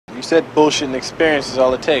You said bullshit and experience is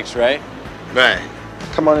all it takes, right? Right.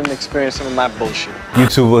 Come on and experience some of my bullshit.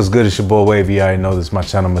 YouTube, what's good? It's your boy Wavy. You already know this is my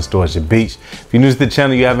channel, Mr. Orchard Beach. If you're new to the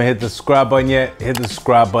channel, you haven't hit the subscribe button yet, hit the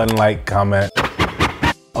subscribe button, like, comment,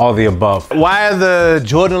 all the above. Why are the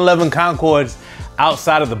Jordan 11 Concords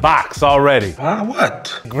outside of the box already?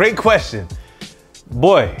 What? Great question.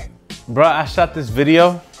 Boy, bro, I shot this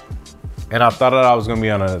video and I thought that I was gonna be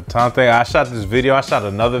on a time thing. I shot this video, I shot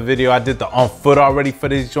another video. I did the on foot already for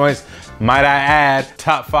these joints. Might I add,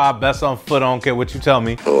 top 5 best on foot, I don't care what you tell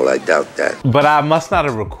me. Oh, I doubt that. But I must not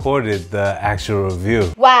have recorded the actual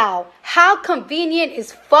review. Wow, how convenient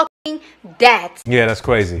is fucking that? Yeah, that's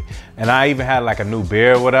crazy. And I even had like a new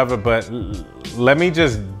beer or whatever, but let me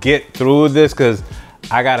just get through this because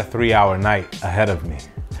I got a 3-hour night ahead of me.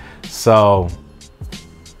 So,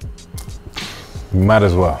 you might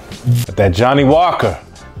as well. But that Johnny Walker,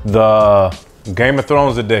 the Game of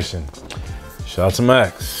Thrones edition. Shout out to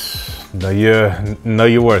Max. Know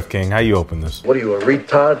your worth, King. How you open this? What are you, a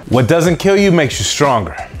retard? What doesn't kill you makes you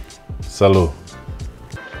stronger. Salud.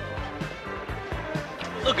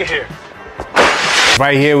 Look at here.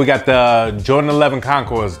 Right here, we got the Jordan 11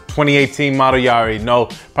 Concords, 2018 model. You already know.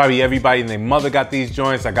 Probably everybody and their mother got these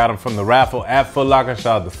joints. I got them from the raffle at Foot Locker.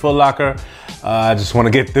 Shout out to Foot Locker. I just want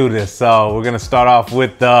to get through this. So we're going to start off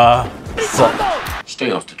with the...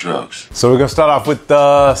 Stay off the drugs. So we're going to start off with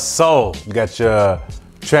the sole. You got your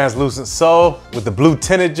translucent sole with the blue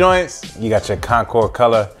tinted joints. You got your Concord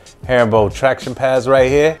color herringbone traction pads right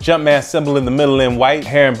here. Jumpman symbol in the middle in white.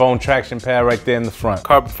 Herringbone traction pad right there in the front.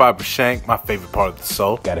 Carbon fiber shank, my favorite part of the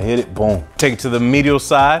sole. Gotta hit it, boom. Take it to the medial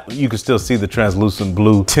side. You can still see the translucent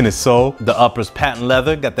blue tinted sole. The upper's patent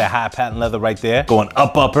leather. Got that high patent leather right there. Going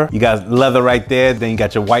up upper. You got leather right there. Then you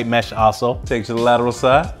got your white mesh also. Take it to the lateral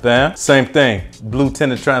side. Bam. Same thing. Blue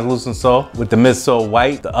tinted translucent sole with the midsole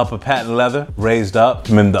white. The upper patent leather raised up.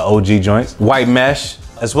 Remember the OG joints. White mesh,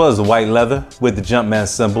 as well as the white leather with the Jumpman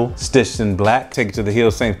symbol stitched in black. Take it to the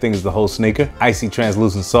heel, same thing as the whole sneaker. Icy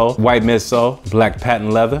translucent sole, white midsole, black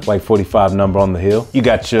patent leather, white 45 number on the heel. You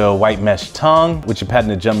got your white mesh tongue with your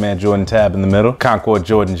patented Jumpman Jordan tab in the middle. Concord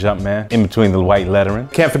Jordan Jumpman in between the white lettering.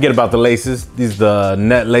 Can't forget about the laces. These are the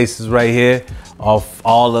net laces right here. All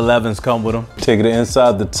 11s come with them. Take it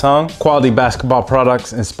inside the tongue. Quality basketball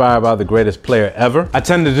products inspired by the greatest player ever. I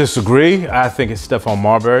tend to disagree. I think it's Stephon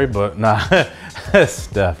Marbury, but nah,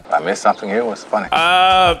 Steph. I missed something here. What's funny?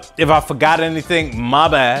 If I forgot anything, my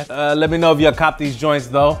bad. Let me know if y'all cop these joints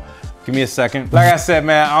though. Give me a second. Like I said,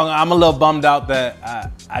 man, I'm a little bummed out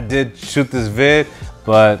that I did shoot this vid,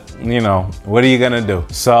 but you know, what are you gonna do?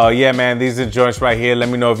 So yeah, man, these are joints right here. Let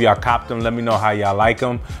me know if y'all copped them. Let me know how y'all like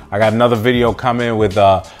them. I got another video coming with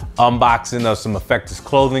unboxing of some Effectus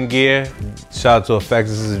clothing gear. Shout out to Effectus,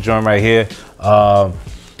 this is a joint right here.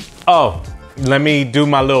 Oh, let me do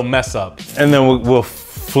my little mess up and then we'll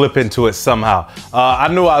flip into it somehow. I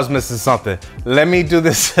knew I was missing something. Let me do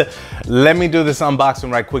this. Let me do this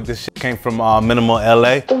unboxing right quick. This shit came from Minimal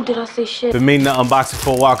LA. Oh, did I say shit? Been meaning to unbox it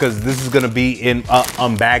for a while because this is gonna be in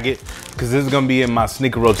unbag it because this is gonna be in my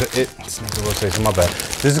sneaker rotation. My bad.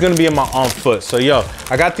 This is gonna be in my on foot. So yo,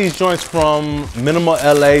 I got these joints from Minimal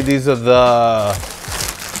LA. These are the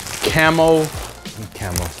camo.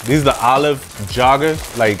 These are the olive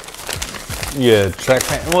joggers, like yeah, track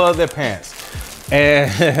pants. Well, they're pants.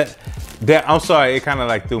 And I'm sorry, it kind of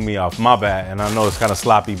like threw me off. My bad, and I know it's kind of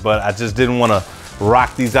sloppy, but I just didn't want to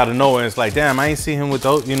rock these out of nowhere. It's like, damn, I ain't seen him with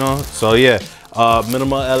those, you know? So yeah,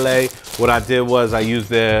 Minimal LA, what I did was I used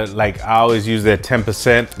their, like I always use their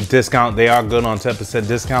 10% discount. They are good on 10%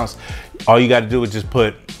 discounts. All you got to do is just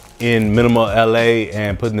put in Minimal LA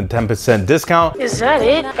and put in the 10% discount. Is that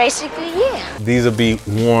it? Basically, yeah. These will be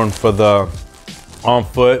worn for the on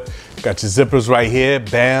foot. Got your zippers right here,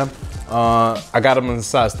 bam. I got them in the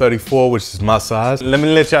size 34, which is my size. Let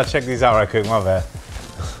me let y'all check these out right quick, my bad.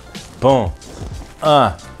 Boom.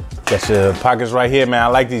 Got your pockets right here, man. I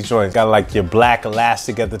like these joints. Got like your black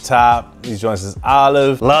elastic at the top. These joints is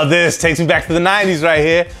olive. Love this, takes me back to the 90s right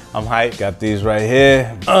here. I'm hyped, got these right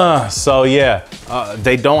here. So yeah,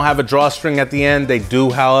 they don't have a drawstring at the end. They do,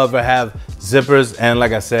 however, have zippers. And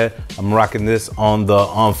like I said, I'm rocking this on the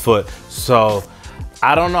on foot. So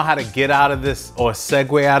I don't know how to get out of this or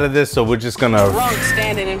segue out of this, so we're just gonna... Drunk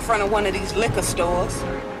standing in front of one of these liquor stores.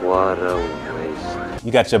 What a waste.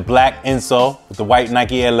 You got your black insole with the white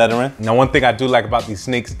Nike Air lettering. Now, one thing I do like about these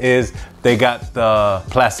sneaks is they got the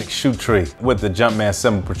plastic shoe tree with the Jumpman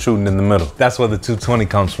symbol protruding in the middle. That's where the 220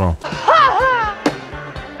 comes from.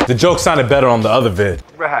 The joke sounded better on the other vid.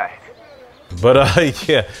 Right. But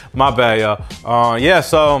yeah, my bad, y'all. Yeah,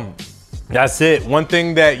 so that's it. One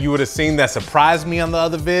thing that you would have seen that surprised me on the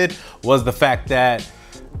other vid was the fact that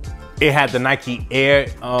It had the Nike Air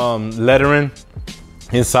lettering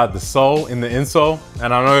inside the sole, in the insole.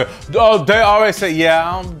 And I know, oh, they always say,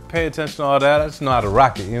 yeah, I don't pay attention to all that. I just know how to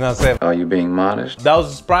rock it, you know what I'm saying? Are you being modest? That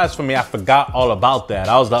was a surprise for me. I forgot all about that.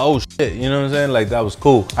 I was like, oh shit, you know what I'm saying? Like, that was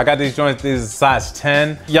cool. I got these joints, these are size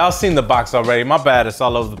 10. Y'all seen the box already. My bad, it's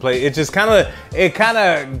all over the place. It just it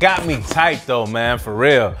kinda got me tight though, man, for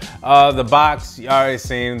real. The box, you already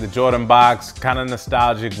seen, the Jordan box, kinda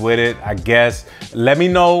nostalgic with it, I guess. Let me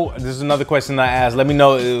know, this is another question I asked. Let me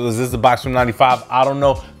know, was this the box from 95? I don't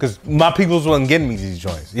know, because my peoples wasn't getting me these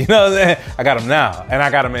joints. You know what I'm saying? I got them now. And I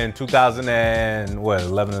got them in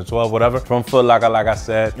 2011 or 12, whatever. From Foot Locker, like I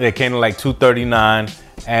said. It came to like $239.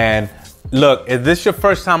 And look, if this is your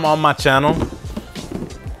first time on my channel,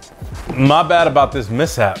 my bad about this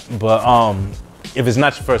mishap. But if it's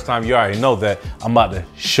not your first time, you already know that I'm about to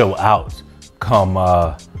show out come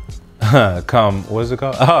what's it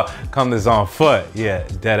called? Come this on foot. Yeah,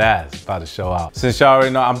 dead ass, about to show out. Since y'all already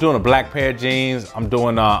know, I'm doing a black pair of jeans. I'm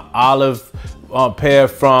doing an olive pair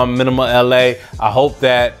from Minimal LA. I hope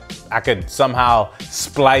that I could somehow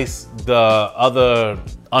splice the other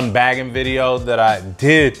unbagging video that I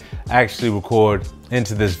did actually record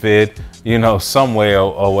into this vid, you know, some way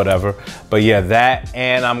or whatever. But yeah, that,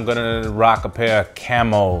 and I'm gonna rock a pair of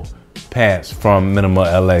camo pants from Minimal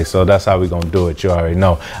LA. So that's how we gonna do it, you already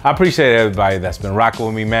know. I appreciate everybody that's been rocking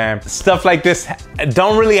with me, man. Stuff like this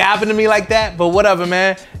don't really happen to me like that, but whatever,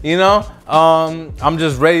 man, you know? I'm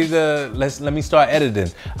just ready to, let me start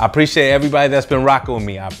editing. I appreciate everybody that's been rocking with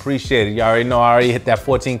me. I appreciate it. You already know I already hit that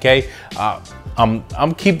 14K.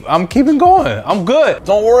 I'm keeping going. I'm good.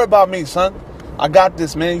 Don't worry about me, son. I got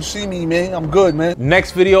this, man. You see me, man. I'm good, man.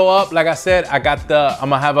 Next video up, like I said, I'm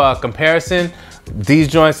gonna have a comparison. These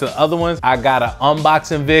joints to the other ones. I got an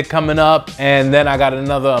unboxing vid coming up, and then I got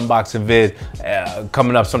another unboxing vid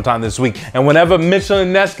coming up sometime this week. And whenever Mitchell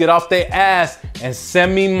and Ness get off their ass and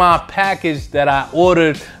send me my package that I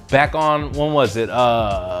ordered back on, when was it?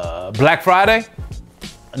 Black Friday?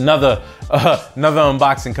 Another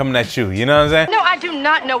unboxing coming at you, you know what I'm saying? No, I do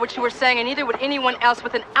not know what you were saying, and neither would anyone else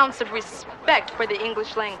with an ounce of respect for the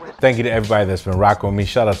English language. Thank you to everybody that's been rocking with me.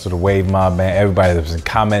 Shout out to the Wave Mob, man. Everybody that's been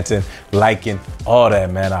commenting, liking, all that,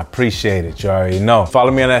 man. I appreciate it. You already know.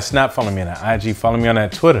 Follow me on that Snap, follow me on that IG, follow me on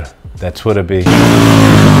that Twitter. That Twitter be.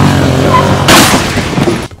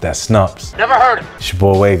 That Snups. Never heard of it. It's your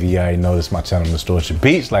boy Wavy. You already know this is my channel, Mr. Orchard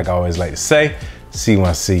Beach, like I always like to say. See you when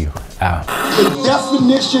I see you. Out. The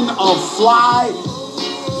definition of fly,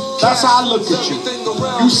 that's how I look at you.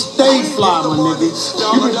 You stay fly, my nigga.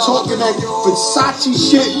 You been talking that Versace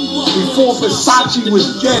shit before Versace was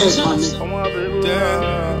dead, my nigga.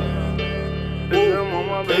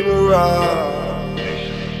 Paper route.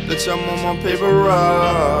 Bitch, I'm on my paper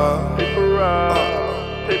route.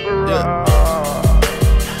 Yeah.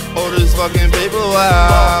 Oh, this fucking paper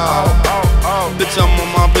route. Bitch, I'm on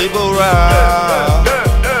my paper route.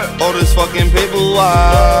 All this fucking paper,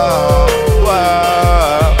 wow,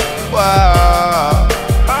 wow, wow.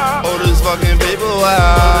 All this fucking paper,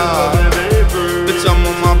 wow. Bitch, I'm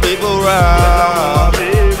on my paper route.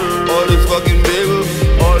 All this fucking paper.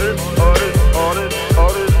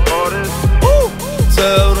 Woo.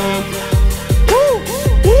 Tell them. Woo.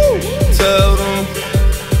 Woo. Tell them.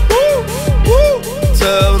 Woo. Woo.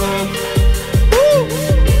 Tell them. Woo.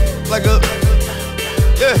 Like a,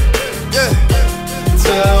 yeah, yeah.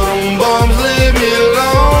 Tell them bums leave me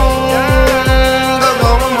alone, cause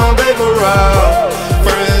I'm on my paper route.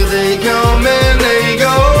 Friends, they come and they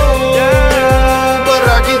go, but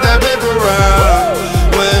I keep that paper route.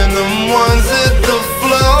 When them ones hit the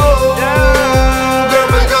floor, girl,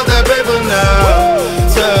 pick up that paper now.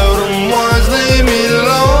 Tell them ones leave me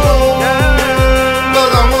alone,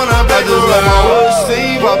 cause I'm on that paper route.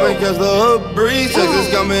 Poppin' cause the hood breeze, Texas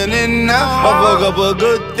coming in now. I fuck up a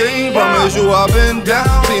good thing, promise you I've been down.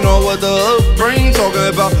 Seen all what the hood brings, talking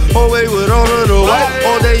about whole way with all of the white.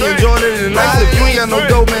 All day enjoying it and nice. If you ain't got no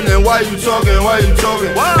dope, man, then why you talking, why you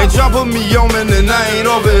talking? Ain't tryna put me on, man, then I ain't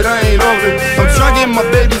off it, I ain't off it. I'm tryna get my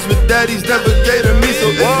babies with daddies, never gave to me. So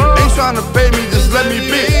ain't tryna pay me, just let me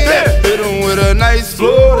be. Hit them with a nice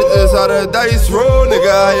flow, that's just how the dice roll.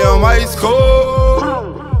 Nigga, I am ice cold.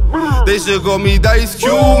 They should call me Dice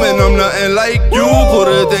Cube, and I'm nothing like you. Put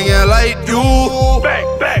a thing in like you. Back.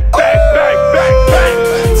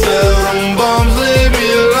 Tell them bums leave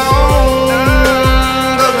me alone,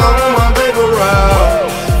 cause I'm on my paper route.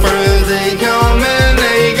 Friends, they come and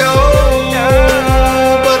they go,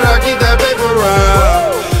 but I keep that paper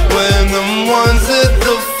route. When them ones hit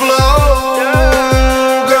the floor,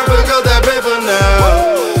 girl, pick up that paper now.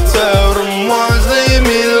 Tell them ones leave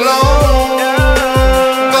me alone,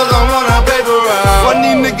 cause I'm on a paper route.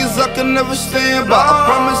 Funny niggas, I never stand by. I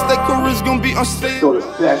promise that career's gonna be unstable. Throw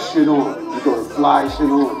the best shit on. You throw the fly shit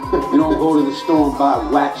on. You don't go to the store and buy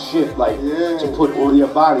whack shit like to put on your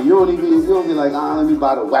body. You don't get like, let me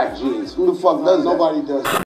buy the whack jeans. Who the fuck does that? Nobody does that.